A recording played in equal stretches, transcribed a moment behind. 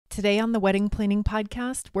Today on the Wedding Planning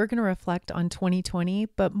Podcast, we're going to reflect on 2020,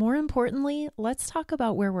 but more importantly, let's talk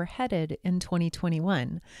about where we're headed in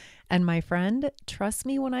 2021. And my friend, trust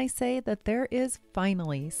me when I say that there is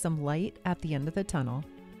finally some light at the end of the tunnel.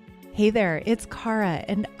 Hey there, it's Cara,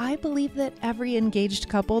 and I believe that every engaged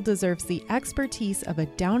couple deserves the expertise of a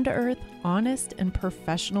down-to-earth, honest, and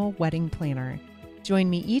professional wedding planner.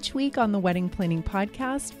 Join me each week on the Wedding Planning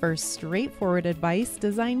Podcast for straightforward advice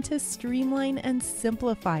designed to streamline and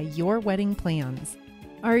simplify your wedding plans.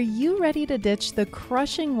 Are you ready to ditch the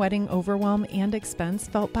crushing wedding overwhelm and expense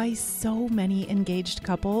felt by so many engaged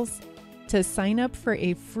couples? To sign up for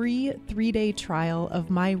a free 3-day trial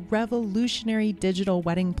of my revolutionary digital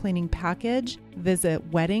wedding planning package,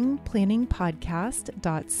 visit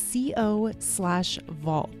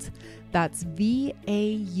weddingplanningpodcast.co/vault. That's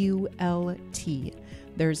VAULT.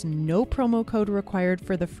 There's no promo code required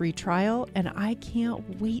for the free trial, and I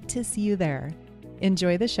can't wait to see you there.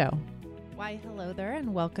 Enjoy the show. Why, hello there,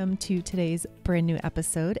 and welcome to today's brand new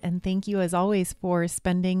episode. And thank you, as always, for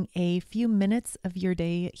spending a few minutes of your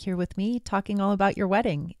day here with me talking all about your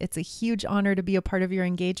wedding. It's a huge honor to be a part of your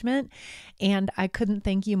engagement, and I couldn't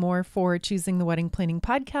thank you more for choosing the Wedding Planning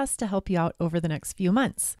Podcast to help you out over the next few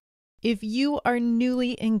months. If you are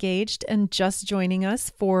newly engaged and just joining us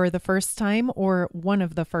for the first time or one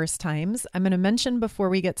of the first times, I'm going to mention before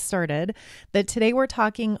we get started that today we're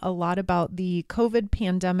talking a lot about the COVID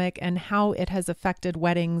pandemic and how it has affected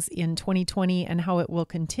weddings in 2020 and how it will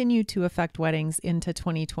continue to affect weddings into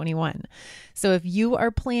 2021. So if you are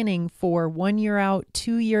planning for 1 year out,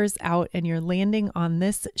 2 years out, and you're landing on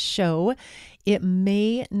this show, it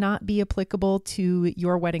may not be applicable to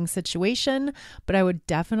your wedding situation, but I would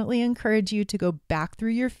definitely encourage you to go back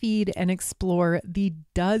through your feed and explore the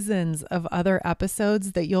dozens of other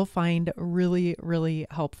episodes that you'll find really, really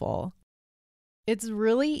helpful. It's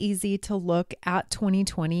really easy to look at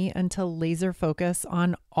 2020 and to laser focus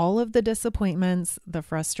on all of the disappointments, the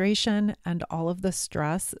frustration, and all of the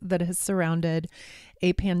stress that has surrounded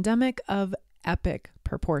a pandemic of epic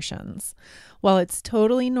proportions. While it's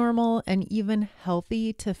totally normal and even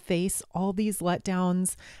healthy to face all these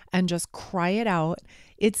letdowns and just cry it out,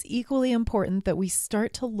 it's equally important that we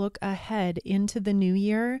start to look ahead into the new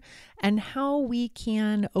year and how we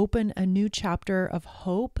can open a new chapter of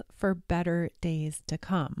hope for better days to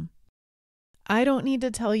come. I don't need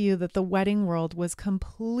to tell you that the wedding world was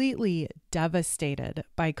completely devastated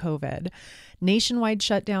by COVID. Nationwide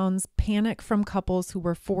shutdowns, panic from couples who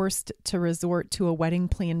were forced to resort to a wedding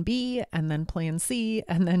plan B and then plan C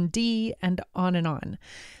and then D and on and on.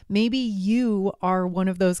 Maybe you are one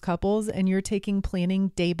of those couples and you're taking planning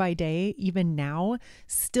day by day, even now,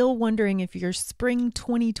 still wondering if your spring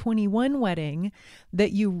 2021 wedding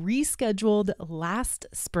that you rescheduled last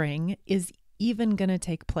spring is even going to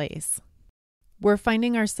take place. We're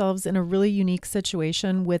finding ourselves in a really unique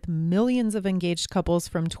situation with millions of engaged couples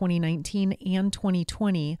from 2019 and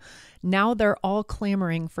 2020. Now they're all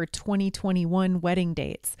clamoring for 2021 wedding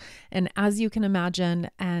dates. And as you can imagine,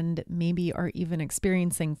 and maybe are even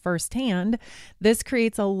experiencing firsthand, this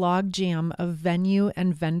creates a logjam of venue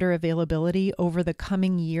and vendor availability over the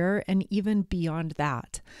coming year and even beyond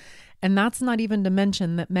that. And that's not even to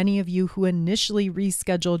mention that many of you who initially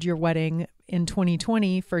rescheduled your wedding in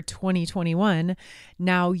 2020 for 2021,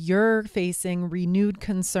 now you're facing renewed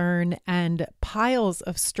concern and piles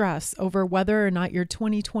of stress over whether or not your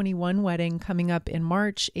 2021 wedding coming up in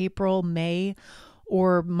March, April, May,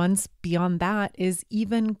 or months beyond that is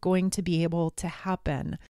even going to be able to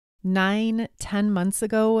happen. 9, 10 months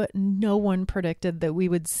ago, no one predicted that we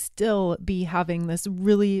would still be having this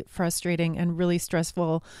really frustrating and really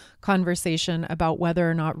stressful conversation about whether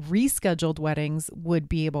or not rescheduled weddings would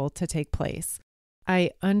be able to take place.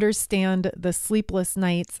 I understand the sleepless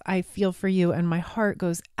nights. I feel for you, and my heart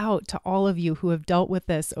goes out to all of you who have dealt with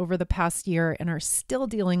this over the past year and are still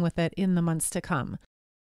dealing with it in the months to come.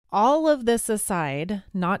 All of this aside,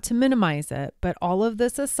 not to minimize it, but all of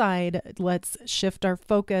this aside, let's shift our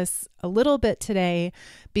focus a little bit today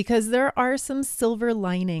because there are some silver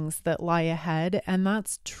linings that lie ahead, and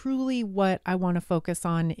that's truly what I want to focus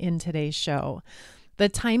on in today's show. The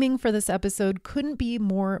timing for this episode couldn't be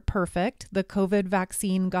more perfect. The COVID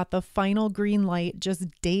vaccine got the final green light just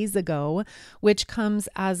days ago, which comes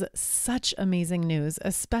as such amazing news,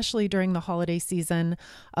 especially during the holiday season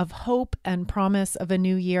of hope and promise of a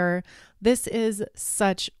new year. This is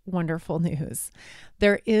such wonderful news.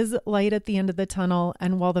 There is light at the end of the tunnel,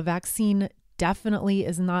 and while the vaccine definitely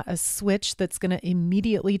is not a switch that's going to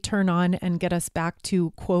immediately turn on and get us back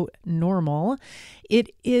to, quote, normal,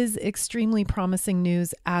 it is extremely promising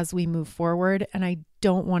news as we move forward, and I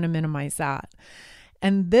don't want to minimize that.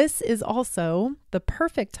 And this is also the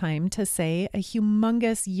perfect time to say a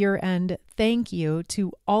humongous year-end thank you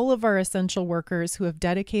to all of our essential workers who have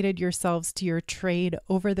dedicated yourselves to your trade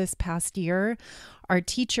over this past year. Our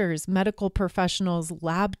teachers, medical professionals,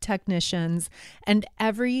 lab technicians, and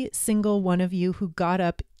every single one of you who got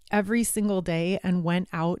up every single day and went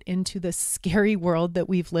out into the scary world that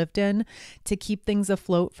we've lived in to keep things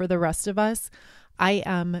afloat for the rest of us. I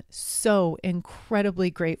am so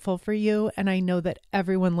incredibly grateful for you, and I know that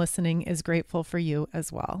everyone listening is grateful for you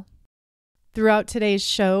as well. Throughout today's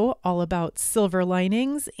show, all about silver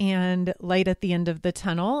linings and light at the end of the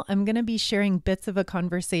tunnel, I'm going to be sharing bits of a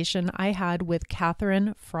conversation I had with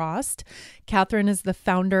Catherine Frost. Catherine is the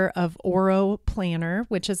founder of Oro Planner,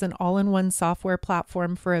 which is an all-in-one software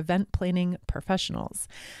platform for event planning professionals.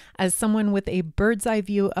 As someone with a bird's eye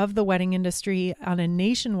view of the wedding industry on a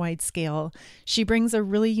nationwide scale, she brings a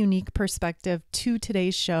really unique perspective to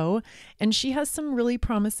today's show, and she has some really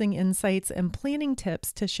promising insights and planning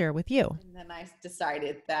tips to share with you. And I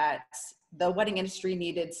decided that the wedding industry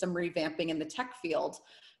needed some revamping in the tech field.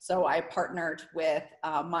 So I partnered with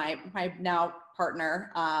my now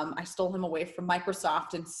partner. I stole him away from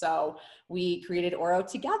Microsoft. And so we created Oro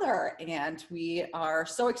together. And we are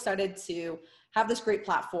so excited to have this great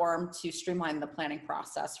platform to streamline the planning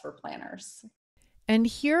process for planners. And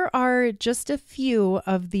here are just a few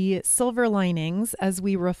of the silver linings as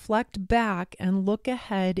we reflect back and look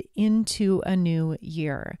ahead into a new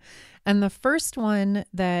year. And the first one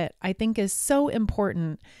that I think is so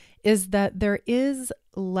important is that there is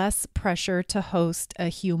less pressure to host a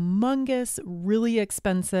humongous, really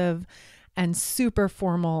expensive, and super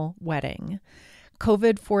formal wedding.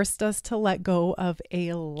 COVID forced us to let go of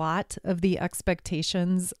a lot of the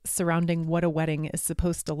expectations surrounding what a wedding is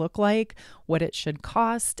supposed to look like, what it should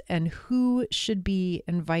cost, and who should be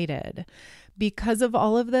invited. Because of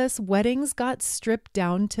all of this, weddings got stripped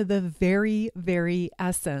down to the very, very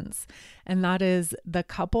essence, and that is the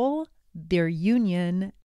couple, their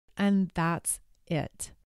union, and that's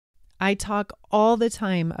it. I talk all the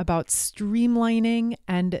time about streamlining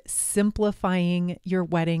and simplifying your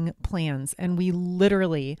wedding plans, and we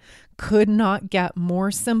literally could not get more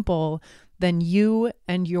simple than you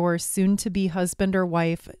and your soon-to-be husband or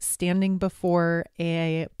wife standing before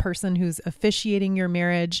a person who's officiating your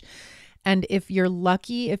marriage. And if you're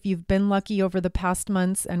lucky, if you've been lucky over the past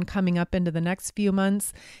months and coming up into the next few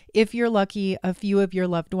months, if you're lucky, a few of your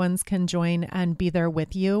loved ones can join and be there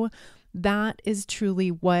with you. That is truly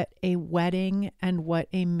what a wedding and what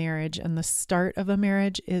a marriage and the start of a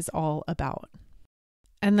marriage is all about.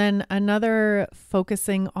 And then another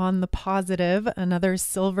focusing on the positive, another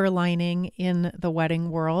silver lining in the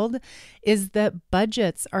wedding world is that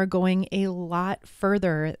budgets are going a lot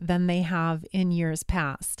further than they have in years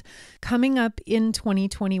past. Coming up in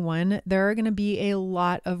 2021, there are going to be a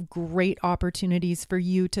lot of great opportunities for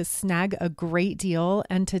you to snag a great deal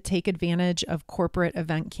and to take advantage of corporate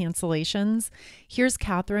event cancellations. Here's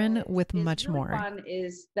Catherine with much more. What's really fun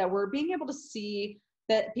is that we're being able to see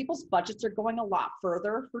that people's budgets are going a lot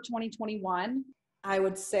further for 2021. I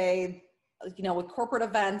would say, with corporate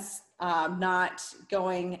events not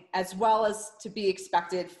going as well as to be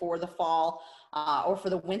expected for the fall or for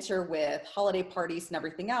the winter with holiday parties and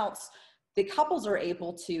everything else, the couples are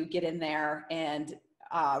able to get in there and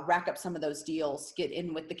rack up some of those deals, get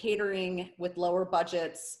in with the catering with lower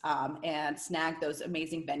budgets and snag those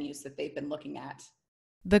amazing venues that they've been looking at.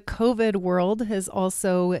 The COVID world has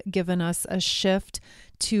also given us a shift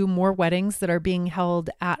to more weddings that are being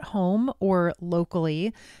held at home or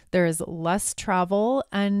locally. There is less travel,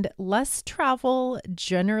 and less travel,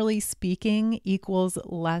 generally speaking, equals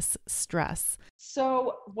less stress.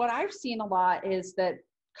 So what I've seen a lot is that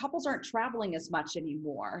couples aren't traveling as much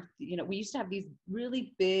anymore. We used to have these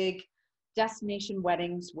really big destination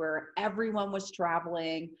weddings where everyone was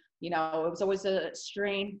traveling. It was always a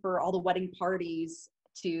strain for all the wedding parties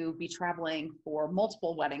to be traveling for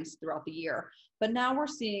multiple weddings throughout the year. But now we're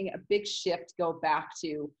seeing a big shift go back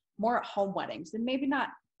to more at home weddings, and maybe not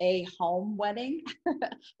a home wedding,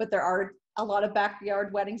 but there are a lot of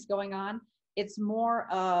backyard weddings going on. It's more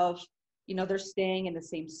of, they're staying in the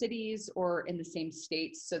same cities or in the same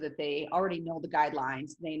states so that they already know the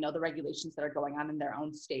guidelines. They know the regulations that are going on in their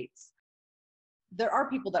own states. There are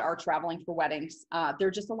people that are traveling for weddings.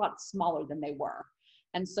 They're just a lot smaller than they were.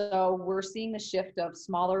 And so we're seeing the shift of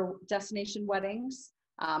smaller destination weddings.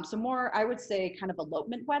 So more, I would say, kind of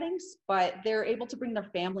elopement weddings, but they're able to bring their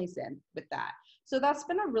families in with that. So that's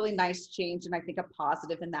been a really nice change, and I think a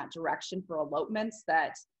positive in that direction for elopements,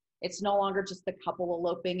 that it's no longer just the couple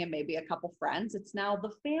eloping and maybe a couple friends. It's now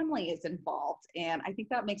the family is involved. And I think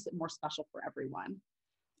that makes it more special for everyone.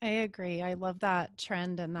 I agree. I love that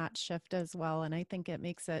trend and that shift as well. And I think it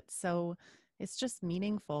makes it so it's just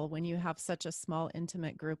meaningful when you have such a small,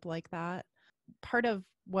 intimate group like that. Part of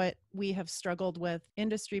what we have struggled with,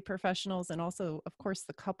 industry professionals and also, of course,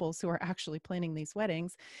 the couples who are actually planning these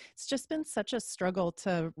weddings, it's just been such a struggle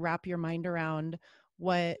to wrap your mind around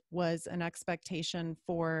what was an expectation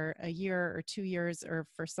for a year or 2 years, or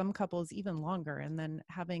for some couples even longer, and then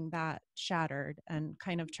having that shattered and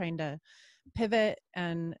kind of trying to pivot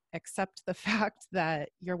and accept the fact that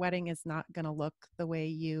your wedding is not going to look the way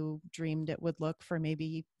you dreamed it would look for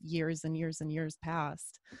maybe years and years and years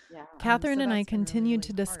past. Yeah. Catherine So and I that's been really, continued really to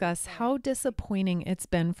hard. discuss Sorry. how disappointing it's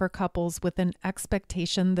been for couples with an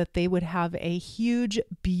expectation that they would have a huge,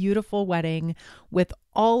 beautiful wedding with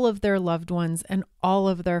all of their loved ones and all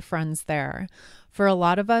of their friends there. For a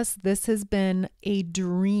lot of us, this has been a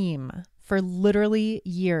dream for literally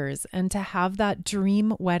years. And to have that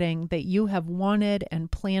dream wedding that you have wanted and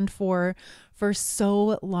planned for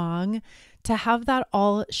so long, to have that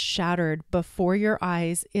all shattered before your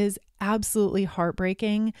eyes is absolutely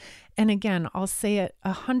heartbreaking. And again, I'll say it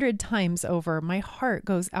 100 times over. My heart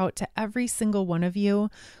goes out to every single one of you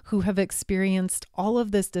who have experienced all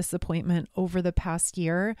of this disappointment over the past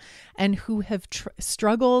year and who have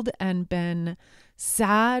struggled and been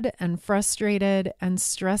sad and frustrated and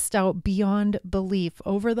stressed out beyond belief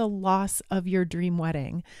over the loss of your dream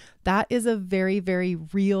wedding. That is a very, very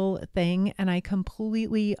real thing, and I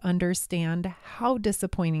completely understand how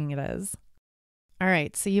disappointing it is. All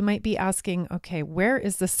right, so you might be asking, okay, where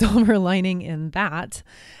is the silver lining in that?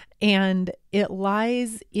 And it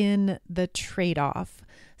lies in the trade-off.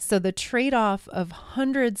 So the trade-off of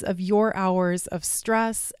hundreds of your hours of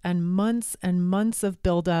stress and months of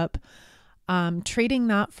buildup, trading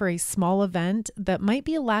that for a small event that might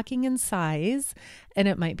be lacking in size and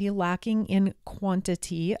it might be lacking in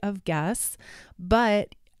quantity of guests.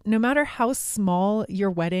 But no matter how small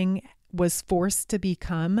your wedding was forced to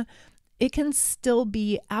become, it can still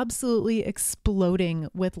be absolutely exploding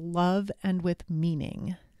with love and with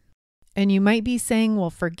meaning. And you might be saying, well,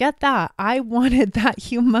 forget that. I wanted that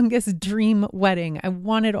humongous dream wedding. I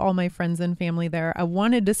wanted all my friends and family there. I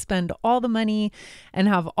wanted to spend all the money and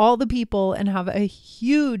have all the people and have a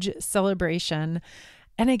huge celebration.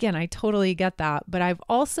 And again, I totally get that. But I've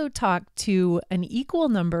also talked to an equal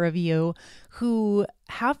number of you who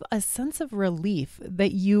have a sense of relief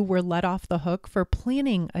that you were let off the hook for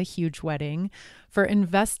planning a huge wedding, for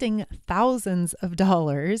investing thousands of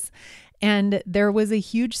dollars. And there was a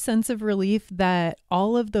huge sense of relief that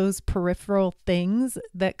all of those peripheral things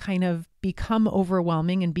that kind of become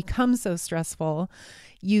overwhelming and become so stressful,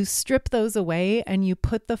 you strip those away and you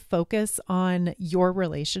put the focus on your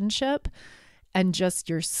relationship and just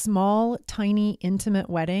your small, tiny, intimate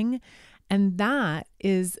wedding. And that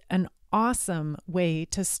is an awesome way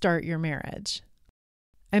to start your marriage.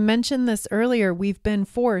 I mentioned this earlier. We've been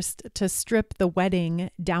forced to strip the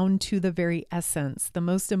wedding down to the very essence, the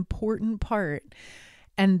most important part.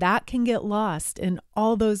 And that can get lost in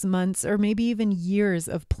all those months or maybe even years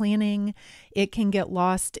of planning. It can get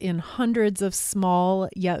lost in hundreds of small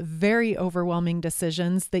yet very overwhelming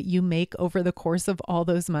decisions that you make over the course of all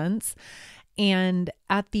those months. And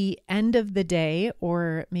at the end of the day,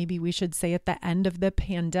 or maybe we should say at the end of the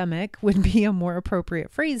pandemic would be a more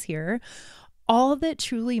appropriate phrase here, all that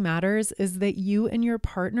truly matters is that you and your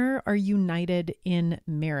partner are united in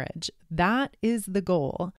marriage. That is the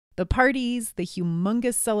goal. The parties, the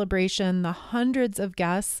humongous celebration, the hundreds of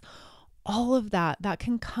guests, all of that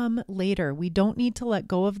can come later. We don't need to let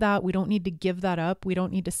go of that. We don't need to give that up. We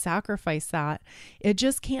don't need to sacrifice that. It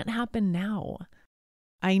just can't happen now.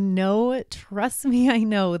 I know, trust me, I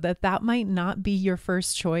know that might not be your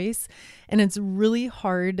first choice, and it's really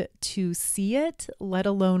hard to see it, let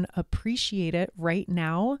alone appreciate it right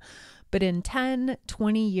now. But in 10,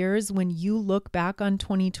 20 years, when you look back on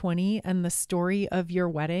 2020 and the story of your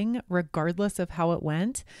wedding, regardless of how it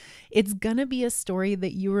went, it's going to be a story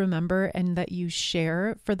that you remember and that you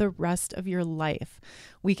share for the rest of your life.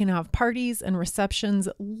 We can have parties and receptions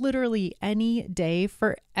literally any day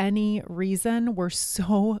for any reason. We're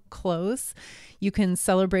so close. You can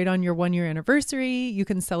celebrate on your 1-year anniversary. You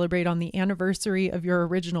can celebrate on the anniversary of your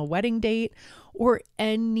original wedding date or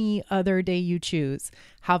any other day you choose.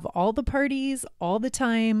 Have all the parties all the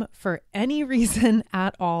time for any reason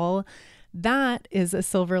at all. That is a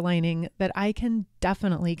silver lining that I can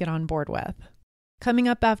definitely get on board with. Coming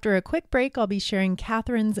up after a quick break, I'll be sharing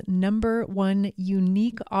Catherine's number one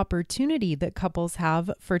unique opportunity that couples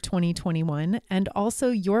have for 2021 and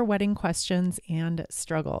also your wedding questions and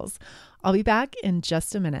struggles. I'll be back in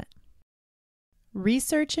just a minute.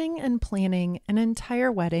 Researching and planning an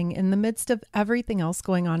entire wedding in the midst of everything else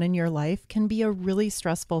going on in your life can be a really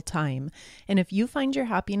stressful time. And if you find your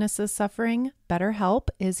happiness is suffering, BetterHelp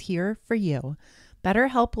is here for you.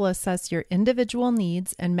 BetterHelp will assess your individual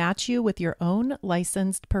needs and match you with your own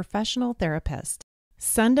licensed professional therapist.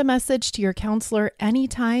 Send a message to your counselor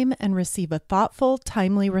anytime and receive a thoughtful,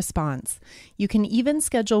 timely response. You can even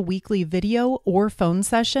schedule weekly video or phone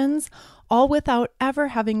sessions, all without ever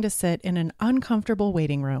having to sit in an uncomfortable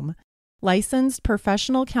waiting room. Licensed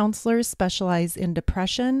professional counselors specialize in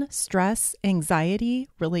depression, stress, anxiety,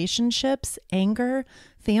 relationships, anger,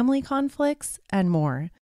 family conflicts, and more.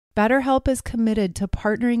 BetterHelp is committed to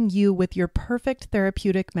partnering you with your perfect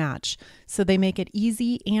therapeutic match, so they make it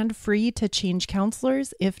easy and free to change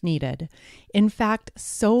counselors if needed. In fact,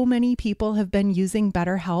 so many people have been using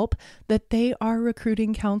BetterHelp that they are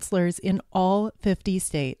recruiting counselors in all 50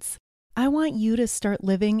 states. I want you to start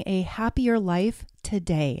living a happier life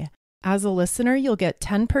today. As a listener, you'll get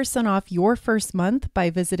 10% off your first month by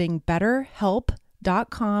visiting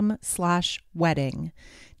betterhelp.com/wedding.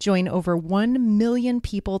 Join over 1 million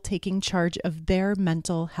people taking charge of their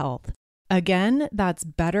mental health. Again, that's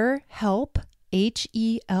BetterHelp,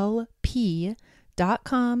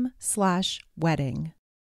 HELP.com/wedding.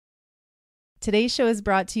 Today's show is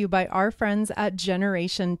brought to you by our friends at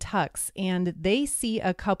Generation Tux, and they see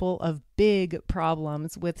a couple of big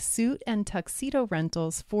problems with suit and tuxedo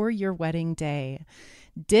rentals for your wedding day.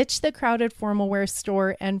 Ditch the crowded formal wear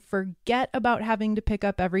store and forget about having to pick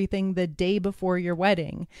up everything the day before your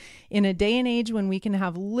wedding. In a day and age when we can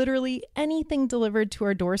have literally anything delivered to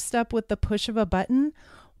our doorstep with the push of a button,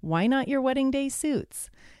 why not your wedding day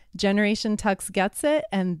suits? Generation Tux gets it,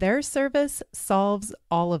 and their service solves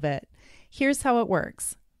all of it. Here's how it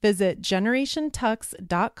works. Visit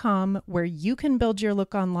generationtux.com where you can build your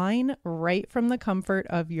look online right from the comfort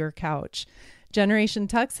of your couch. Generation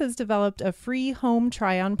Tux has developed a free home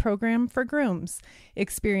try-on program for grooms.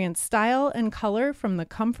 Experience style and color from the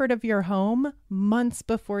comfort of your home months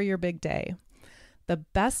before your big day. The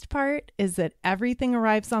best part is that everything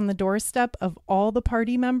arrives on the doorstep of all the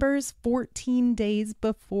party members 14 days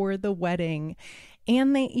before the wedding.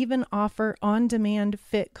 And they even offer on-demand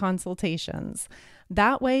fit consultations.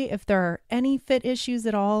 That way, if there are any fit issues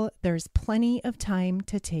at all, there's plenty of time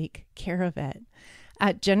to take care of it.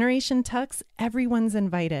 At Generation Tux, everyone's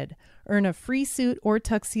invited. Earn a free suit or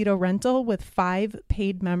tuxedo rental with 5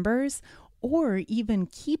 paid members, or even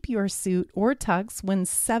keep your suit or tux when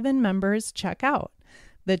 7 members check out.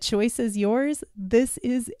 The choice is yours. This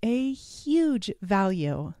is a huge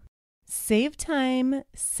value. Save time,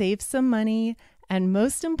 save some money, and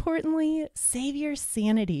most importantly, save your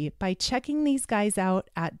sanity by checking these guys out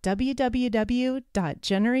at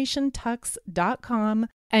www.generationtux.com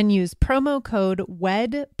and use promo code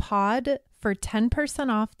WEDPOD for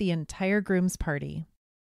 10% off the entire groom's party.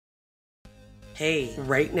 Hey,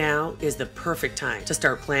 right now is the perfect time to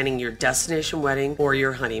start planning your destination wedding or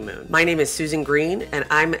your honeymoon. My name is Susan Green, and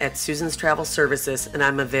I'm at Susan's Travel Services, and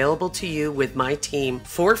I'm available to you with my team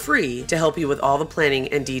for free to help you with all the planning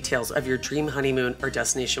and details of your dream honeymoon or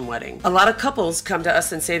destination wedding. A lot of couples come to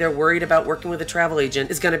us and say they're worried about working with a travel agent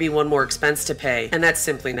is going to be one more expense to pay, and that's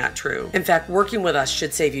simply not true. In fact, working with us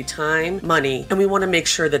should save you time, money, and we want to make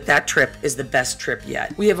sure that that trip is the best trip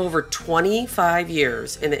yet. We have over 25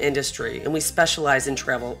 years in the industry, and we specialize in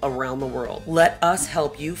travel around the world. Let us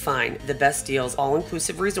help you find the best deals,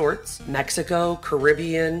 all-inclusive resorts, Mexico,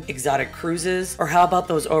 Caribbean, exotic cruises, or how about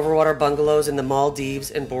those overwater bungalows in the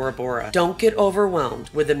Maldives and Bora Bora? Don't get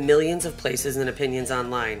overwhelmed with the millions of places and opinions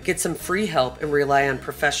online. Get some free help and rely on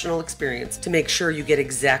professional experience to make sure you get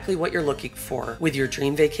exactly what you're looking for with your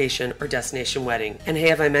dream vacation or destination wedding. And hey,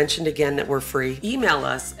 have I mentioned again that we're free? Email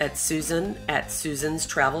us at Susan@Susan's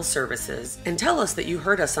Travel Services and tell us that you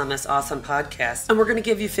heard us on this awesome podcast, and we're going to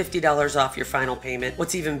give you $50 off your final payment.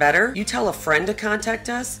 What's even better, you tell a friend to contact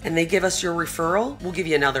us and they give us your referral, we'll give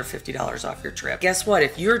you another $50 off your trip. Guess what?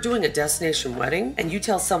 If you're doing a destination wedding and you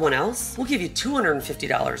tell someone else, we'll give you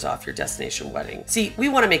 $250 off your destination wedding. See, we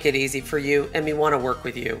want to make it easy for you, and we want to work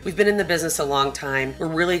with you. We've been in the business a long time. We're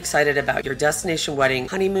really excited about your destination wedding,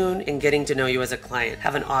 honeymoon, and getting to know you as a client.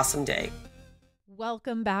 Have an awesome day.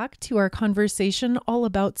 Welcome back to our conversation all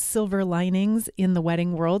about silver linings in the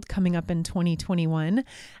wedding world coming up in 2021.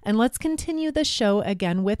 And let's continue the show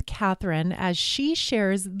again with Catherine as she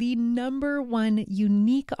shares the number one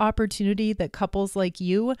unique opportunity that couples like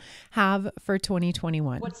you have for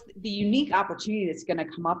 2021. What's the unique opportunity that's going to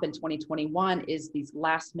come up in 2021 is these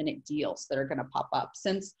last minute deals that are going to pop up.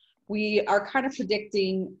 Since we are kind of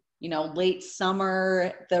predicting late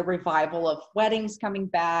summer, the revival of weddings coming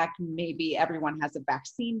back. Maybe everyone has a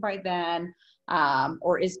vaccine by then.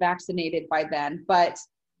 or is vaccinated by then. But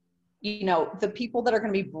the people that are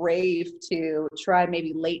going to be brave to try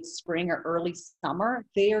maybe late spring or early summer,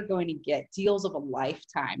 they are going to get deals of a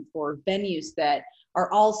lifetime for venues that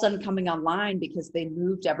are all of a sudden coming online because they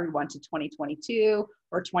moved everyone to 2022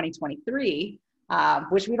 or 2023,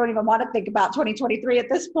 which we don't even want to think about 2023 at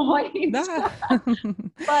this point.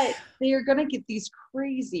 But they are going to get these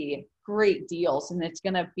crazy great deals, and it's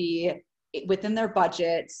going to be within their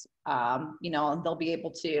budgets, and they'll be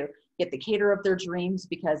able to get the caterer of their dreams,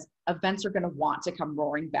 because events are going to want to come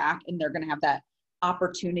roaring back, and they're going to have that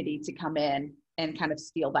opportunity to come in and kind of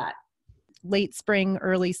steal that. Late spring,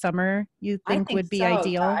 early summer, you think would be so.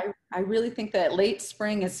 ideal? I really think that late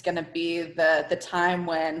spring is going to be the time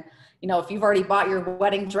when, if you've already bought your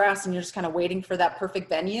wedding dress and you're just kind of waiting for that perfect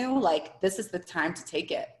venue, like this is the time to take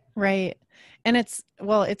it. Right. And it's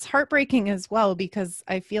heartbreaking as well, because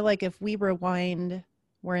I feel like if we rewind,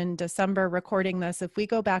 we're in December recording this. If we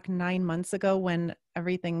go back 9 months ago when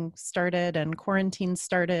everything started and quarantine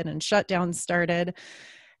started and shutdowns started,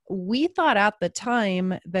 we thought at the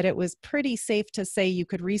time that it was pretty safe to say you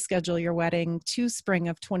could reschedule your wedding to spring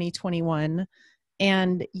of 2021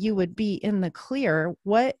 and you would be in the clear.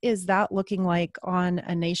 What is that looking like on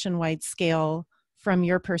a nationwide scale from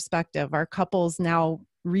your perspective? Are couples now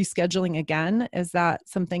rescheduling again? Is that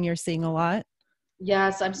something you're seeing a lot?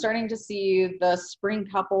 Yes, I'm starting to see the spring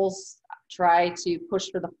couples try to push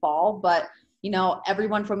for the fall, but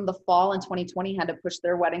everyone from the fall in 2020 had to push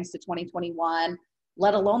their weddings to 2021,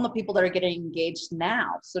 let alone the people that are getting engaged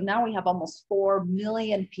now. So now we have almost 4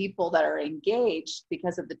 million people that are engaged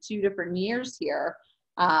because of the 2 different years here,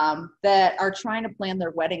 that are trying to plan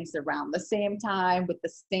their weddings around the same time with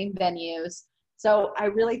the same venues. So I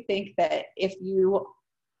really think that if you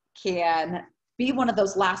can be one of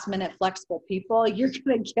those last minute flexible people, you're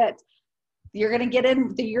going to get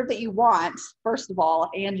in the year that you want, first of all,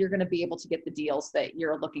 and you're going to be able to get the deals that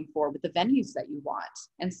you're looking for with the venues that you want,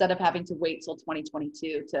 instead of having to wait till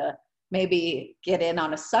 2022 to maybe get in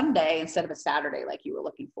on a Sunday instead of a Saturday like you were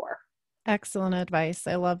looking for. Excellent advice.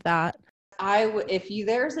 I love that.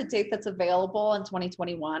 There's a date that's available in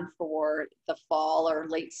 2021 for the fall or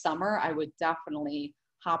late summer, I would definitely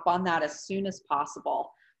hop on that as soon as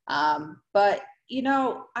possible. But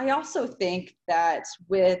I also think that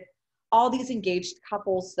with all these engaged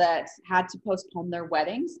couples that had to postpone their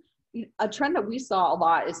weddings, a trend that we saw a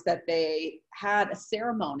lot is that they had a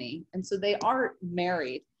ceremony, and so they are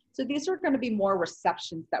married. So these are going to be more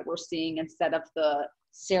receptions that we're seeing instead of the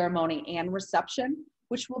ceremony and reception,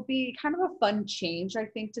 which will be kind of a fun change, I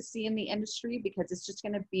think, to see in the industry, because it's just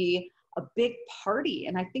going to be a big party.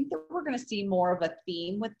 And I think that we're going to see more of a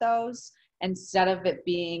theme with those. Instead of it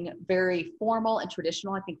being very formal and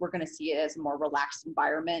traditional, I think we're going to see it as a more relaxed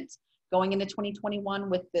environment going into 2021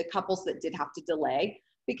 with the couples that did have to delay,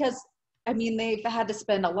 because they've had to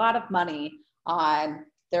spend a lot of money on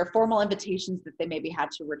their formal invitations that they maybe had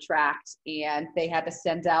to retract, and they had to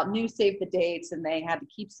send out new save the dates, and they had to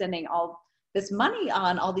keep sending all this money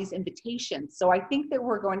on all these invitations. So I think that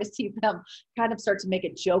we're going to see them kind of start to make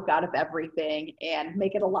a joke out of everything and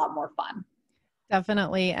make it a lot more fun.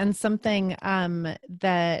 Definitely. And something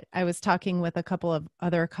that I was talking with a couple of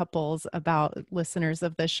other couples about, listeners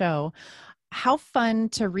of the show, how fun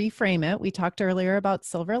to reframe it. We talked earlier about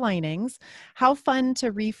silver linings. How fun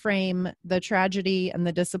to reframe the tragedy and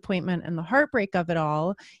the disappointment and the heartbreak of it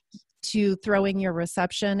all to throwing your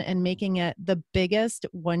reception and making it the biggest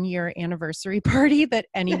 1-year anniversary party that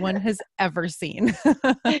anyone has ever seen.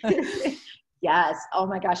 Yes. Oh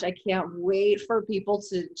my gosh. I can't wait for people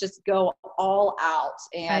to just go all out,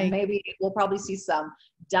 and maybe we'll probably see some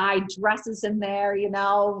dyed dresses in there,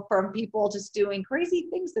 from people just doing crazy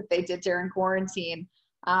things that they did during quarantine.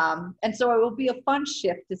 And so it will be a fun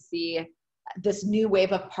shift to see this new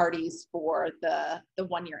wave of parties for the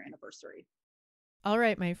 1-year anniversary. All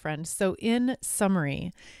right, my friend. So in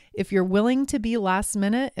summary, if you're willing to be last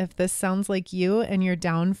minute, if this sounds like you and you're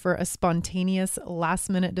down for a spontaneous last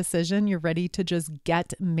minute decision, you're ready to just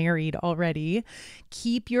get married already,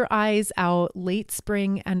 keep your eyes out late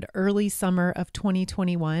spring and early summer of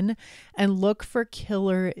 2021 and look for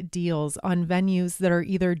killer deals on venues that are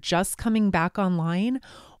either just coming back online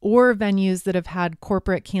or venues that have had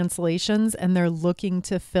corporate cancellations and they're looking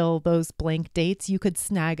to fill those blank dates. You could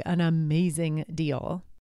snag an amazing deal.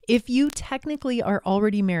 If you technically are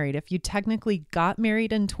already married, if you technically got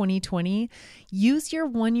married in 2020, use your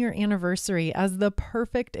 1-year anniversary as the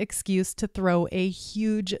perfect excuse to throw a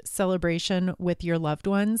huge celebration with your loved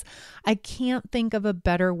ones. I can't think of a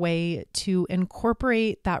better way to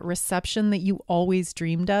incorporate that reception that you always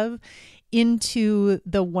dreamed of into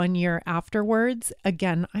the 1 year afterwards.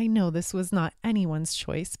 Again, I know this was not anyone's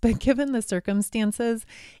choice, but given the circumstances,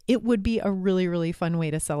 it would be a really, really fun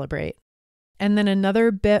way to celebrate. And then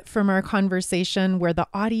another bit from our conversation where the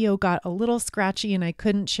audio got a little scratchy and I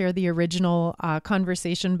couldn't share the original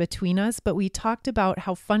conversation between us, but we talked about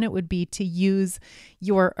how fun it would be to use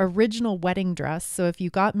your original wedding dress. So if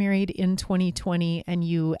you got married in 2020 and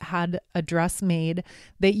you had a dress made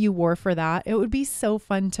that you wore for that, it would be so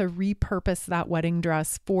fun to repurpose that wedding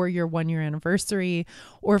dress for your 1 year anniversary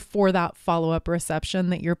or for that follow-up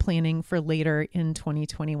reception that you're planning for later in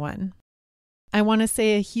 2021. I want to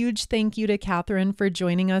say a huge thank you to Catherine for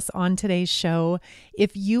joining us on today's show.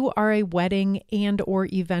 If you are a wedding and or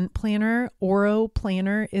event planner, Oro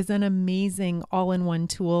Planner is an amazing all-in-one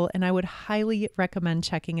tool, and I would highly recommend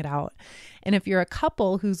checking it out. And if you're a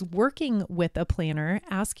couple who's working with a planner,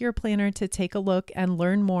 ask your planner to take a look and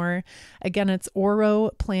learn more. Again, it's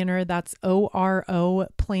Oro Planner. That's ORO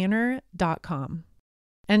planner.com.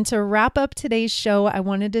 And to wrap up today's show, I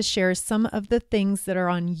wanted to share some of the things that are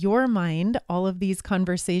on your mind. All of these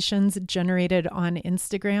conversations generated on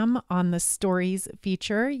Instagram on the stories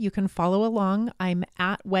feature. You can follow along. I'm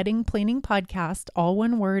at Wedding Planning Podcast, all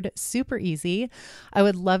one word, super easy. I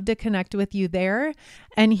would love to connect with you there.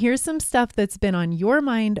 And here's some stuff that's been on your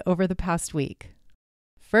mind over the past week.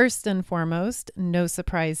 First and foremost, no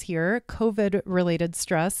surprise here, COVID-related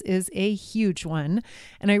stress is a huge one.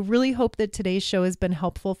 And I really hope that today's show has been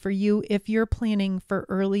helpful for you if you're planning for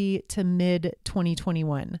early to mid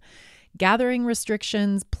 2021. Gathering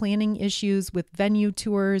restrictions, planning issues with venue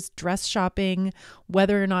tours, dress shopping,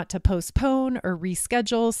 whether or not to postpone or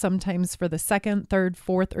reschedule, sometimes for the second, third,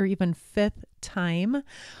 fourth, or even fifth time,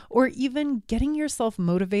 or even getting yourself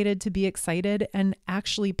motivated to be excited and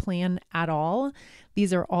actually plan at all.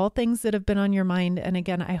 These are all things that have been on your mind. And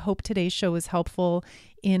again, I hope today's show is helpful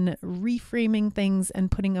in reframing things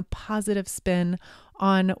and putting a positive spin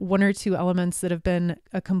on one or two elements that have been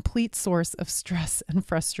a complete source of stress and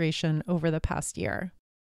frustration over the past year.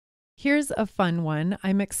 Here's a fun one.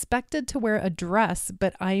 I'm expected to wear a dress,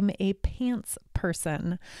 but I'm a pants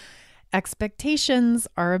person. Expectations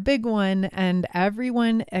are a big one, and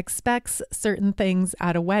everyone expects certain things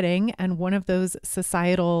at a wedding. And one of those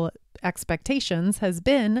societal expectations has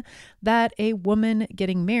been that a woman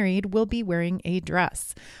getting married will be wearing a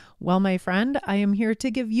dress. Well, my friend, I am here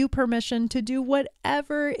to give you permission to do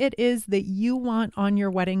whatever it is that you want on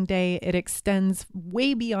your wedding day. It extends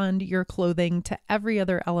way beyond your clothing to every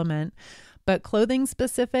other element. But clothing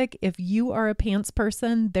specific, if you are a pants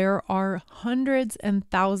person, there are hundreds and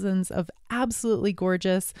thousands of absolutely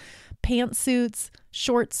gorgeous pantsuits,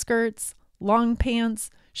 short skirts, long pants,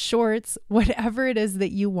 shorts, whatever it is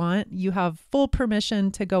that you want. You have full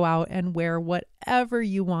permission to go out and wear whatever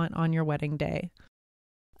you want on your wedding day.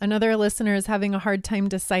 Another listener is having a hard time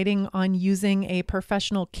deciding on using a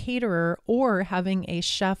professional caterer or having a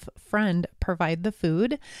chef friend provide the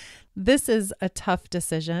food. This is a tough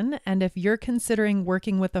decision, and if you're considering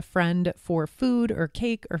working with a friend for food or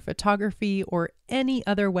cake or photography or any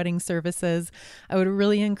other wedding services, I would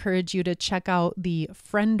really encourage you to check out the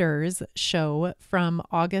Frienders show from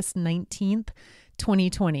August 19th,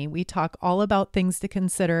 2020. We talk all about things to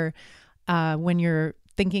consider when you're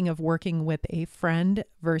thinking of working with a friend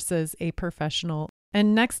versus a professional.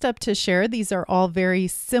 And next up to share, these are all very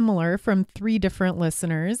similar from 3 different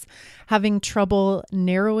listeners. Having trouble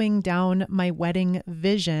narrowing down my wedding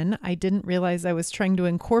vision. I didn't realize I was trying to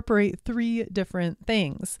incorporate 3 different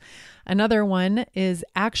things. Another one is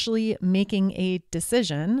actually making a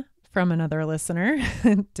decision from another listener.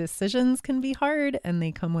 Decisions can be hard and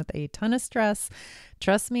they come with a ton of stress.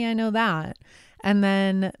 Trust me, I know that. And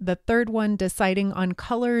then the third one, deciding on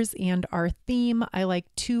colors and our theme. I like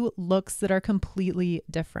 2 looks that are completely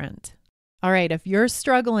different. All right, if you're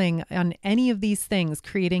struggling on any of these things,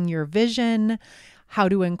 creating your vision, how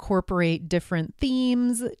to incorporate different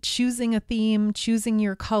themes, choosing a theme, choosing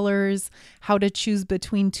your colors, how to choose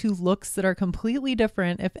between 2 looks that are completely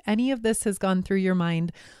different. If any of this has gone through your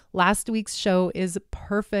mind, last week's show is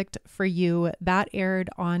perfect for you. That aired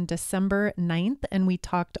on December 9th, and we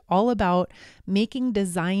talked all about making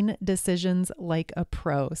design decisions like a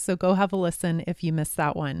pro. So go have a listen if you missed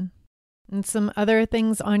that one. And some other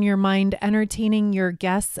things on your mind, entertaining your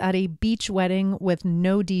guests at a beach wedding with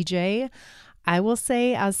no DJ. I will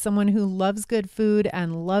say, as someone who loves good food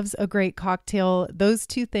and loves a great cocktail, those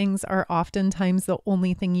 2 things are oftentimes the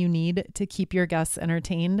only thing you need to keep your guests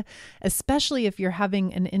entertained, especially if you're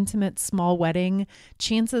having an intimate small wedding.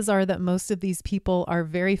 Chances are that most of these people are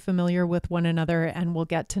very familiar with one another and will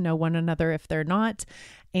get to know one another if they're not.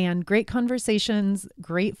 And great conversations,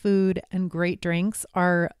 great food, and great drinks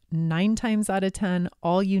are 9 times out of 10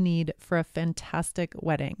 all you need for a fantastic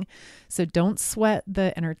wedding. So don't sweat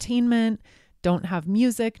the entertainment. Don't have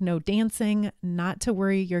music, no dancing. Not to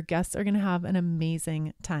worry, your guests are going to have an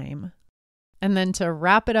amazing time. And then to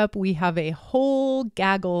wrap it up, we have a whole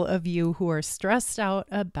gaggle of you who are stressed out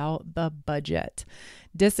about the budget.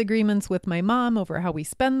 Disagreements with my mom over how we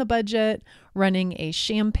spend the budget, running a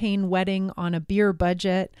champagne wedding on a beer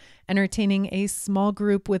budget, entertaining a small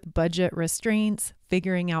group with budget restraints,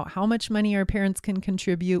 figuring out how much money our parents can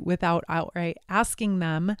contribute without outright asking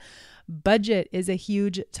them. Budget is a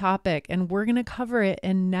huge topic, and we're going to cover it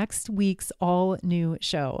in next week's all new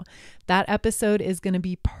show. That episode is going to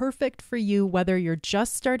be perfect for you, whether you're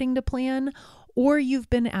just starting to plan or you've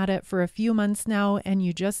been at it for a few months now and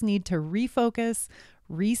you just need to refocus,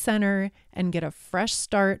 recenter, and get a fresh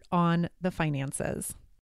start on the finances.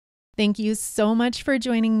 Thank you so much for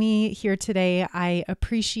joining me here today. I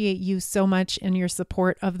appreciate you so much in your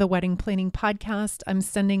support of the Wedding Planning Podcast. I'm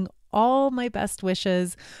sending all my best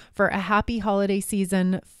wishes for a happy holiday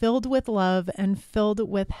season filled with love and filled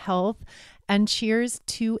with health. And cheers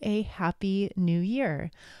to a happy new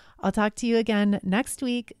year. I'll talk to you again next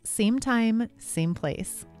week, same time, same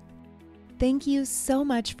place. Thank you so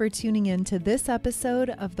much for tuning in to this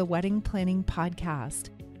episode of the Wedding Planning Podcast.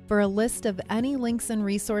 For a list of any links and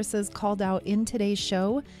resources called out in today's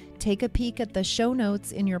show, take a peek at the show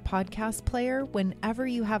notes in your podcast player whenever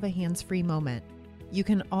you have a hands-free moment. You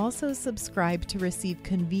can also subscribe to receive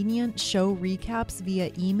convenient show recaps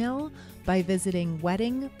via email by visiting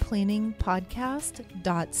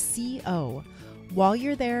weddingplanningpodcast.co. While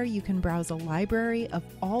you're there, you can browse a library of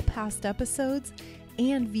all past episodes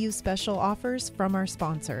and view special offers from our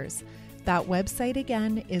sponsors. That website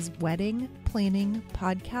again is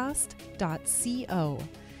weddingplanningpodcast.co.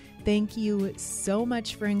 Thank you so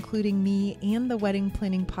much for including me and the Wedding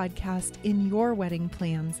Planning Podcast in your wedding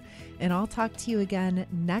plans. And I'll talk to you again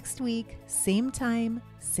next week, same time,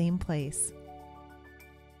 same place.